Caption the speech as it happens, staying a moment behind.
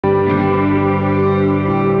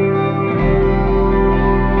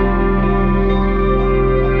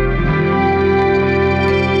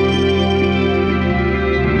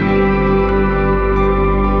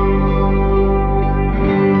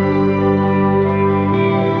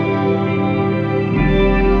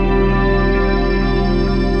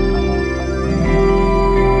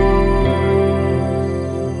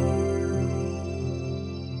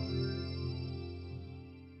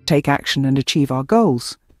take action and achieve our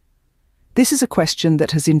goals? This is a question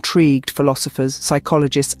that has intrigued philosophers,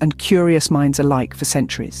 psychologists, and curious minds alike for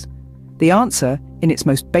centuries. The answer, in its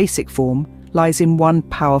most basic form, lies in one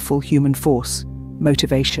powerful human force: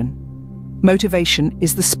 motivation. Motivation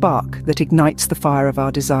is the spark that ignites the fire of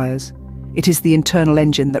our desires. It is the internal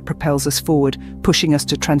engine that propels us forward, pushing us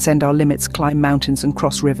to transcend our limits, climb mountains, and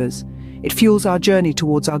cross rivers. It fuels our journey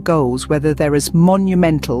towards our goals, whether they're as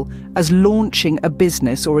monumental as launching a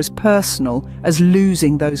business or as personal as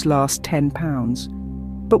losing those last 10 pounds.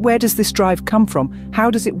 But where does this drive come from?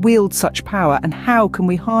 How does it wield such power, and how can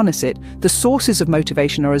we harness it? The sources of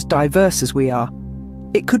motivation are as diverse as we are.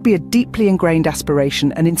 It could be a deeply ingrained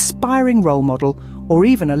aspiration, an inspiring role model, or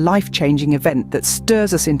even a life-changing event that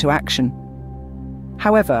stirs us into action.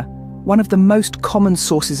 However, one of the most common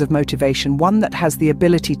sources of motivation, one that has the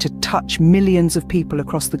ability to touch millions of people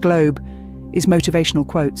across the globe, is motivational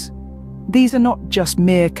quotes. These are not just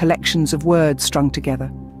mere collections of words strung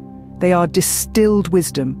together. They are distilled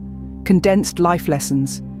wisdom, condensed life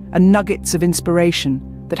lessons, and nuggets of inspiration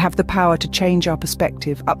that have the power to change our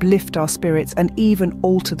perspective, uplift our spirits, and even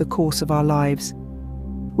alter the course of our lives.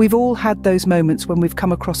 We've all had those moments when we've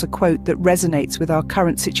come across a quote that resonates with our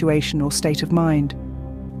current situation or state of mind.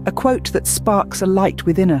 A quote that sparks a light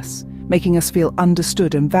within us, making us feel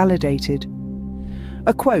understood and validated.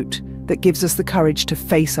 A quote that gives us the courage to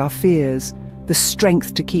face our fears, the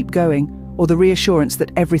strength to keep going, or the reassurance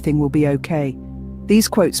that everything will be okay. These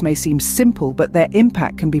quotes may seem simple, but their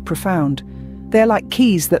impact can be profound. They're like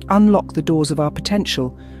keys that unlock the doors of our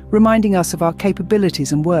potential, reminding us of our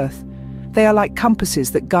capabilities and worth. They are like compasses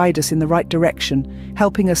that guide us in the right direction,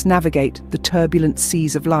 helping us navigate the turbulent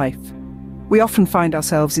seas of life. We often find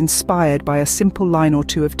ourselves inspired by a simple line or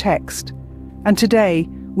two of text. And today,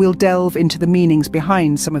 we'll delve into the meanings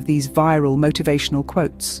behind some of these viral motivational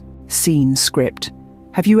quotes. Scene script.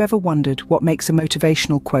 Have you ever wondered what makes a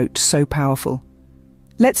motivational quote so powerful?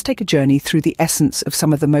 Let's take a journey through the essence of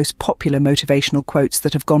some of the most popular motivational quotes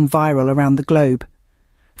that have gone viral around the globe.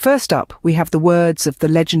 First up, we have the words of the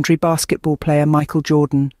legendary basketball player Michael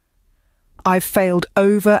Jordan. "I've failed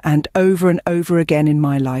over and over and over again in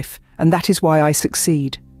my life, and that is why I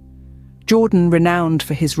succeed." Jordan, renowned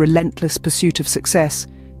for his relentless pursuit of success,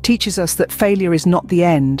 teaches us that failure is not the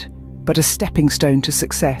end, but a stepping stone to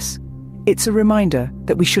success. It's a reminder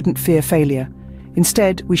that we shouldn't fear failure.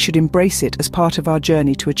 Instead, we should embrace it as part of our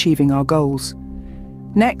journey to achieving our goals.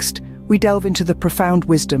 Next, we delve into the profound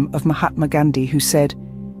wisdom of Mahatma Gandhi, who said,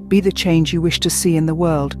 "Be the change you wish to see in the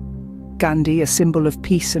world." Gandhi, a symbol of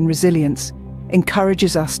peace and resilience,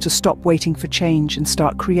 encourages us to stop waiting for change and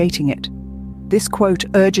start creating it. This quote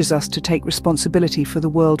urges us to take responsibility for the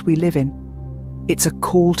world we live in. It's a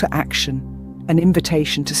call to action, an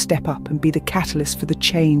invitation to step up and be the catalyst for the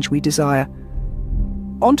change we desire.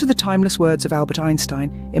 On to the timeless words of Albert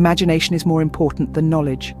Einstein: "Imagination is more important than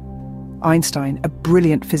knowledge." Einstein, a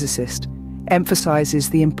brilliant physicist, emphasizes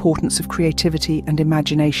the importance of creativity and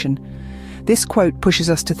imagination. This quote pushes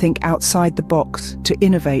us to think outside the box, to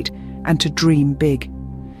innovate, and to dream big.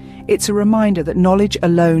 It's a reminder that knowledge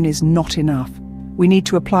alone is not enough. We need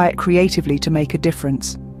to apply it creatively to make a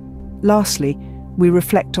difference. Lastly, we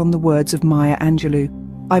reflect on the words of Maya Angelou.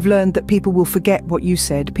 "I've learned that people will forget what you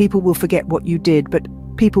said, people will forget what you did, but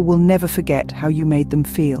people will never forget how you made them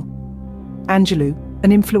feel." Angelou,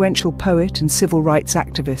 an influential poet and civil rights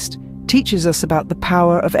activist, teaches us about the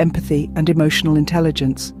power of empathy and emotional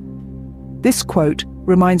intelligence. This quote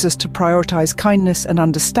reminds us to prioritize kindness and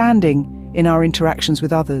understanding in our interactions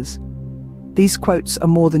with others. These quotes are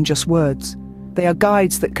more than just words. They are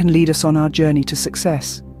guides that can lead us on our journey to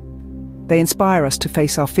success. They inspire us to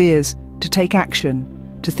face our fears, to take action,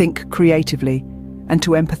 to think creatively, and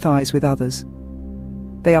to empathize with others.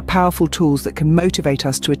 They are powerful tools that can motivate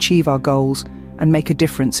us to achieve our goals and make a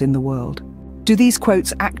difference in the world. Do these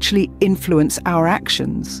quotes actually influence our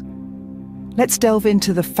actions? Let's delve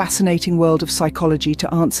into the fascinating world of psychology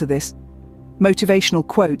to answer this. Motivational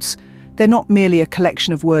quotes, they're not merely a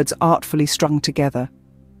collection of words artfully strung together.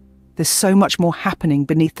 There's so much more happening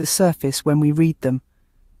beneath the surface when we read them.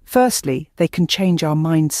 Firstly, they can change our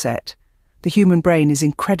mindset. The human brain is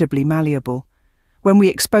incredibly malleable. When we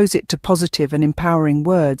expose it to positive and empowering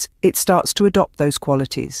words, it starts to adopt those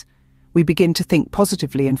qualities. We begin to think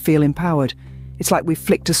positively and feel empowered. It's like we've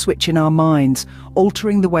flicked a switch in our minds,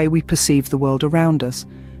 altering the way we perceive the world around us.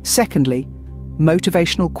 Secondly,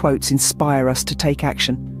 motivational quotes inspire us to take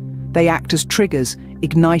action. They act as triggers,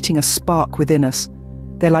 igniting a spark within us.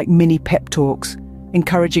 They're like mini pep talks,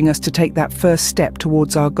 encouraging us to take that first step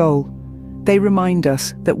towards our goal. They remind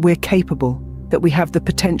us that we're capable, that we have the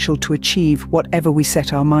potential to achieve whatever we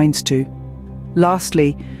set our minds to.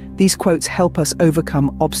 Lastly, These quotes help us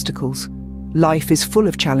overcome obstacles. Life is full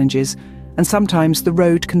of challenges, and sometimes the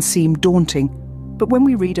road can seem daunting. But when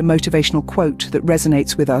we read a motivational quote that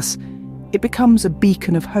resonates with us, it becomes a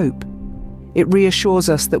beacon of hope. It reassures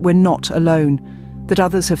us that we're not alone, that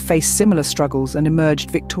others have faced similar struggles and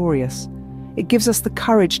emerged victorious. It gives us the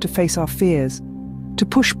courage to face our fears, to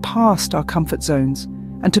push past our comfort zones,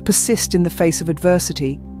 and to persist in the face of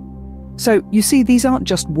adversity. So, you see, these aren't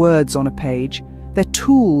just words on a page, they're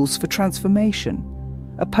tools for transformation.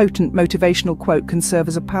 A potent motivational quote can serve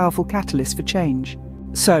as a powerful catalyst for change.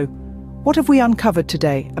 So, what have we uncovered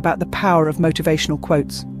today about the power of motivational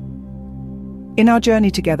quotes? In our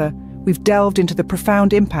journey together, we've delved into the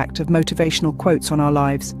profound impact of motivational quotes on our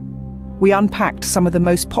lives. We unpacked some of the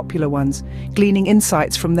most popular ones, gleaning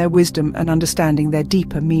insights from their wisdom and understanding their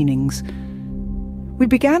deeper meanings. We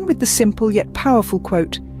began with the simple yet powerful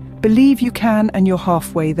quote, "Believe you can and you're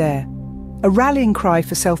halfway there." A rallying cry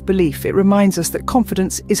for self-belief, it reminds us that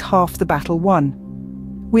confidence is half the battle won.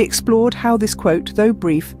 We explored how this quote, though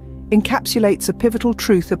brief, encapsulates a pivotal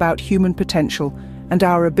truth about human potential and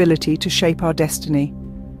our ability to shape our destiny.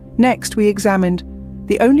 Next, we examined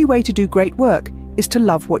the only way to do great work is to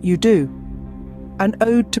love what you do. An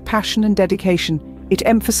ode to passion and dedication, it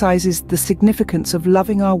emphasizes the significance of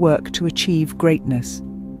loving our work to achieve greatness.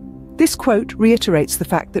 This quote reiterates the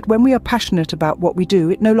fact that when we are passionate about what we do,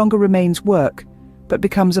 it no longer remains work, but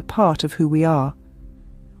becomes a part of who we are.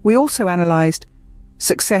 We also analyzed,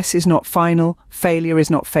 success is not final, failure is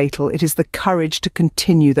not fatal, it is the courage to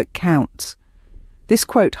continue that counts. This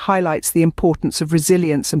quote highlights the importance of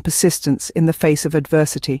resilience and persistence in the face of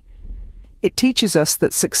adversity. It teaches us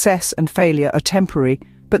that success and failure are temporary,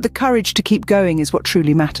 but the courage to keep going is what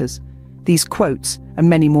truly matters. These quotes, and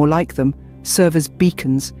many more like them, serve as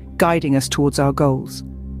beacons, guiding us towards our goals.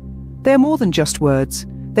 They are more than just words.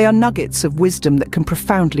 They are nuggets of wisdom that can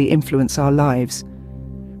profoundly influence our lives.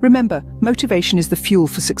 Remember, motivation is the fuel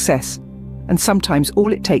for success, and sometimes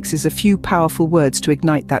all it takes is a few powerful words to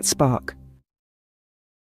ignite that spark.